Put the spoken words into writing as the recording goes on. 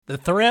The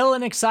thrill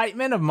and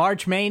excitement of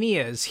March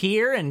Mania is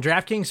here, and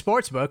DraftKings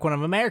Sportsbook, one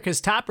of America's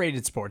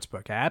top-rated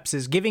sportsbook apps,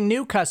 is giving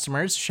new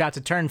customers a shot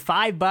to turn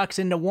 $5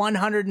 into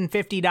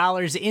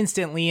 $150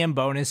 instantly in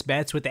bonus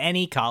bets with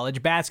any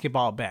college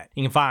basketball bet.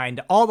 You can find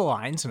all the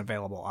lines and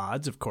available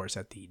odds, of course,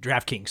 at the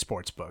DraftKings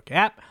Sportsbook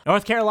app.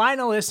 North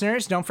Carolina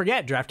listeners, don't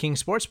forget,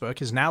 DraftKings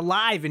Sportsbook is now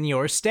live in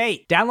your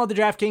state. Download the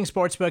DraftKings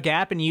Sportsbook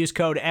app and use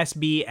code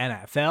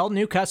SBNFL.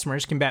 New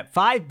customers can bet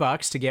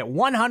 $5 to get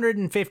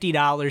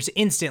 $150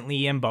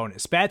 instantly in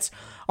bonus bets,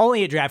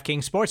 only at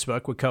DraftKings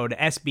Sportsbook with code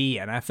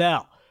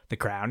SBNFL. The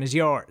crown is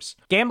yours.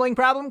 Gambling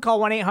problem? Call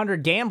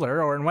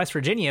 1-800-GAMBLER, or in West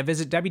Virginia,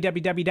 visit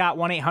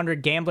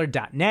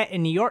www.1800gambler.net.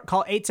 In New York,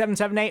 call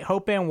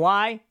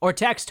 877-8-HOPE-NY or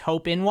text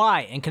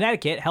HOPE-NY. In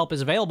Connecticut, help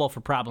is available for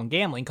problem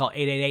gambling. Call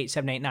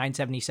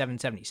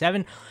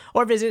 888-789-7777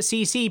 or visit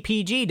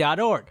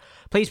ccpg.org.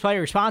 Please play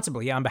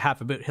responsibly on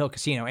behalf of Boot Hill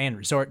Casino and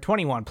Resort.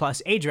 21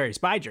 plus, age varies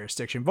by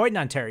jurisdiction. Void in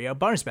Ontario.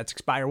 Bonus bets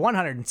expire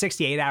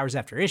 168 hours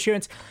after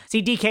issuance.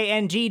 See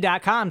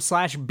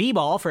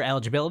dkng.com/bball for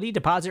eligibility,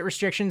 deposit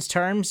restrictions,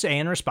 terms,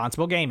 and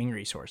responsible gaming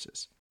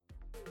resources.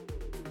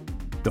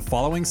 The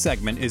following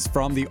segment is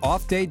from the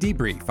Off Day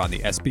Debrief on the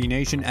SB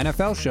Nation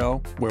NFL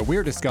Show, where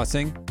we're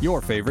discussing your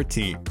favorite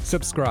team.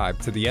 Subscribe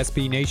to the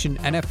SB Nation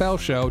NFL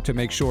Show to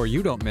make sure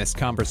you don't miss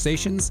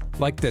conversations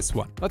like this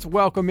one. Let's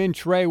welcome in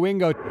Trey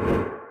Wingo.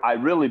 I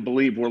really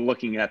believe we're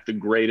looking at the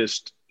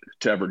greatest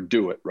to ever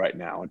do it right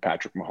now in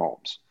Patrick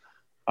Mahomes.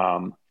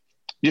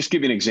 Just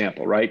give you an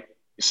example, right?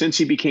 Since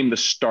he became the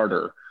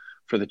starter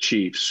for the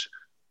Chiefs,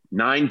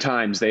 9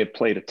 times they have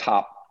played a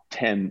top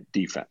 10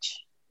 defense,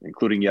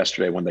 including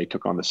yesterday when they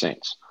took on the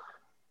Saints.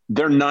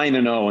 They're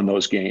 9-0 in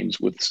those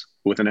games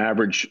with an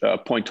average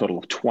point total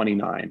of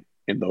 29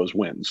 in those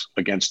wins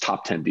against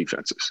top 10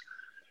 defenses.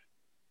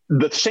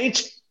 The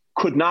Saints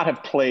could not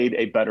have played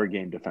a better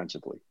game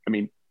defensively. I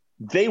mean,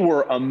 they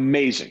were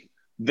amazing.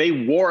 They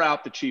wore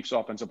out the Chiefs'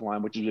 offensive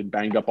line, which has been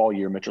banged up all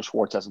year. Mitchell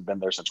Schwartz hasn't been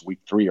there since week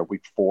 3 or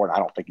week 4, and I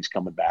don't think he's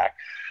coming back.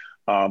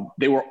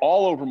 They were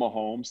all over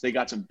Mahomes. They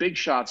got some big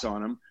shots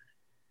on him.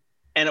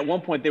 And at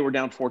one point, they were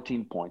down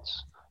 14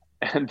 points.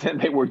 And then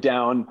they were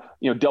down,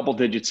 double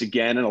digits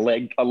again. And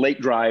a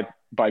late drive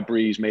by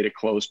Breeze made it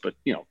close. But,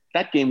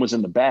 that game was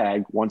in the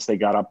bag once they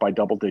got up by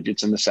double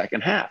digits in the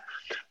second half.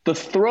 The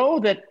throw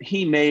that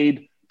he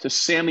made to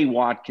Sammy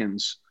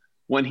Watkins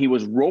when he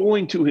was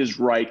rolling to his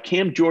right,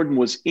 Cam Jordan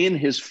was in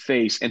his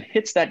face and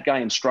hits that guy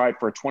in stride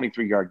for a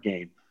 23-yard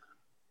gain.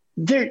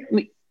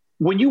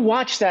 When you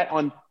watch that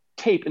on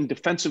tape in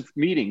defensive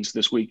meetings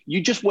this week, you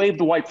just wave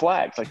the white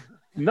flags. Like,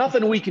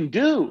 nothing we can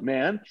do,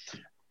 man.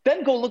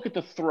 Then go look at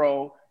the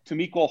throw to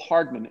Mecole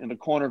Hardman in the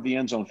corner of the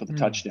end zone for the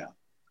touchdown.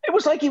 It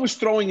was like he was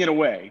throwing it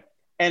away,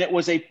 and it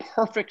was a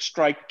perfect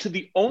strike to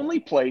the only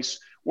place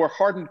where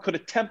Hardman could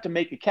attempt to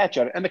make a catch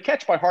at it. And the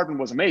catch by Hardman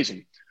was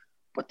amazing,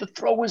 but the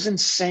throw was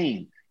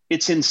insane.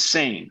 It's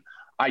insane.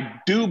 I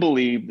do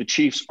believe the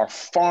Chiefs are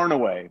far and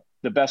away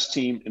the best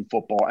team in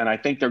football, and I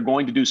think they're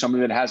going to do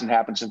something that hasn't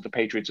happened since the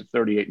Patriots of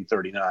 38 and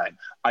 39.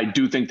 I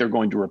do think they're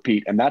going to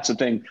repeat, and that's the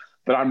thing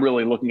that I'm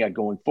really looking at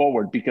going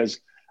forward because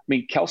 –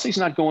 Kelsey's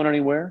not going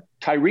anywhere.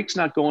 Tyreek's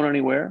not going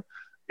anywhere.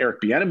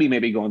 Eric Bieniemy may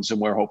be going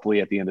somewhere,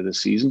 hopefully, at the end of the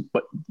season.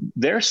 But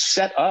they're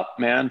set up,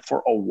 man,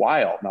 for a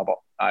while. Now,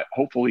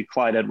 hopefully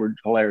Clyde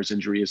Edwards-Hilaire's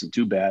injury isn't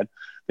too bad.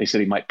 They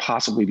said he might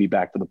possibly be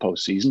back for the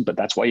postseason, but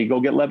that's why you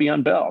go get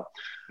Le'Veon Bell.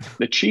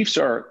 The Chiefs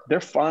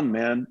they're fun,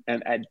 man,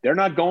 and they're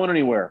not going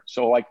anywhere.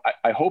 So,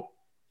 I hope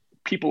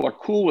people are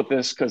cool with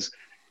this because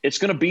it's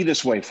going to be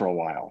this way for a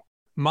while.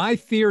 My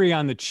theory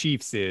on the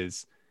Chiefs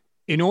is,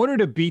 in order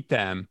to beat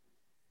them,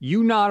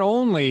 you not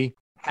only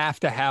have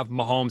to have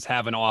Mahomes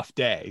have an off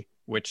day,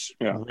 which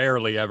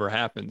rarely ever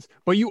happens,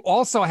 but you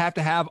also have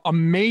to have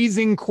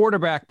amazing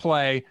quarterback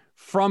play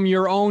from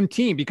your own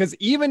team. Because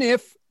even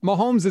if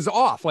Mahomes is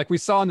off, like we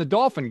saw in the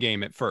Dolphin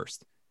game at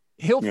first,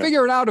 he'll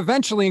figure it out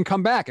eventually and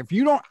come back. If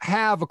you don't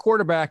have a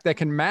quarterback that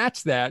can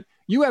match that,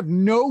 you have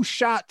no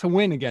shot to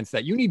win against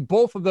that. You need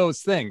both of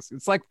those things.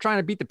 It's like trying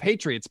to beat the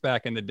Patriots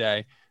back in the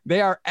day.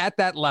 They are at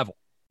that level.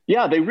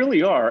 Yeah, they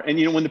really are. And,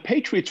 when the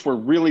Patriots were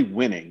really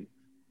winning,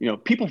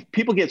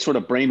 people get sort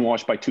of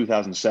brainwashed by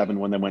 2007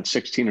 when they went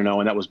 16-0,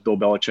 and that was Bill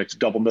Belichick's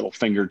double middle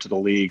finger to the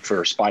league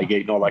for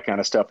Spygate and all that kind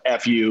of stuff.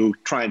 F you,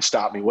 try and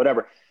stop me,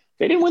 whatever.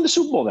 They didn't win the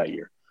Super Bowl that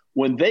year.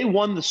 When they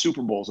won the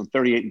Super Bowls in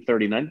 38 and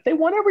 39, they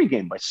won every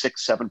game by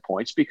 6-7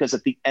 points because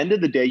at the end of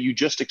the day, you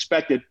just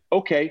expected,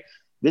 okay,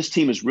 this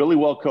team is really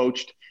well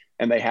coached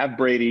and they have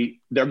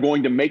Brady. They're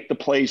going to make the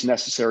plays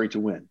necessary to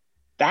win.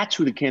 That's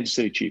who the Kansas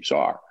City Chiefs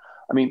are.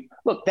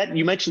 Look,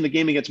 you mentioned the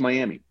game against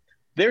Miami.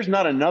 There's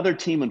not another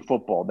team in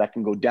football that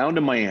can go down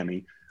to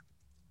Miami,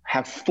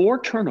 have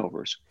 4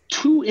 turnovers,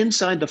 2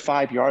 inside the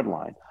 5-yard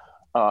line,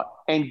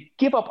 and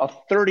give up a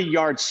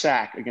 30-yard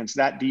sack against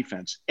that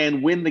defense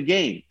and win the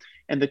game.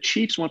 And the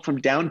Chiefs went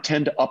from down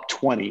 10 to up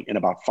 20 in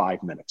about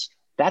 5 minutes.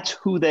 That's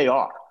who they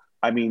are.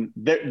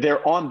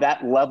 They're on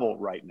that level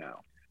right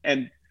now.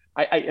 And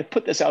I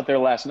put this out there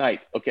last night.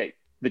 Okay,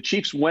 the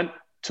Chiefs went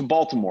to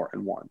Baltimore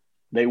and won.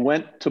 They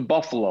went to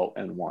Buffalo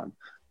and won.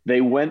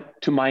 They went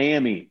to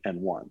Miami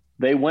and won.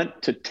 They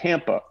went to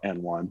Tampa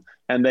and won.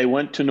 And they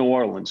went to New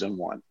Orleans and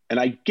won. And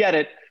I get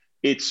it.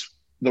 It's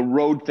the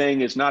road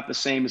thing is not the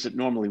same as it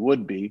normally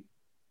would be.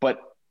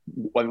 But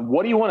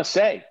what do you want to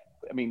say?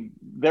 I mean,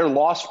 their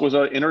loss was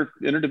an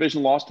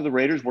interdivision loss to the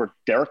Raiders where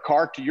Derek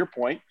Carr, to your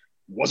point,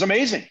 was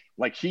amazing.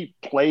 Like, he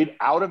played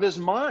out of his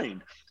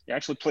mind. He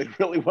actually played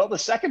really well the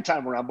second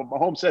time around. But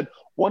Mahomes said,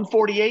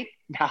 148?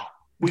 Now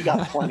we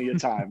got plenty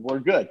of time. We're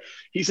good.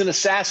 He's an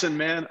assassin,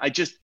 man.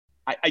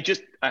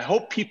 I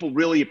hope people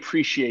really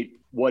appreciate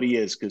what he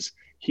is, because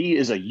he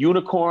is a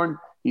unicorn.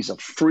 He's a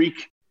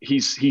freak.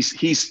 He's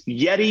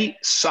Yeti,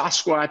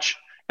 Sasquatch,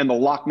 and the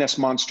Loch Ness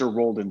Monster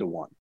rolled into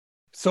one.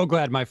 So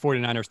glad my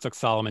 49ers took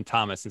Solomon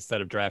Thomas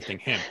instead of drafting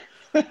him.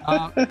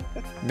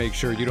 Make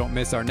sure you don't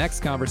miss our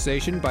next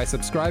conversation by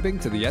subscribing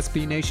to the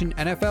SB Nation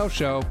NFL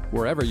show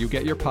wherever you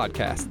get your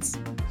podcasts.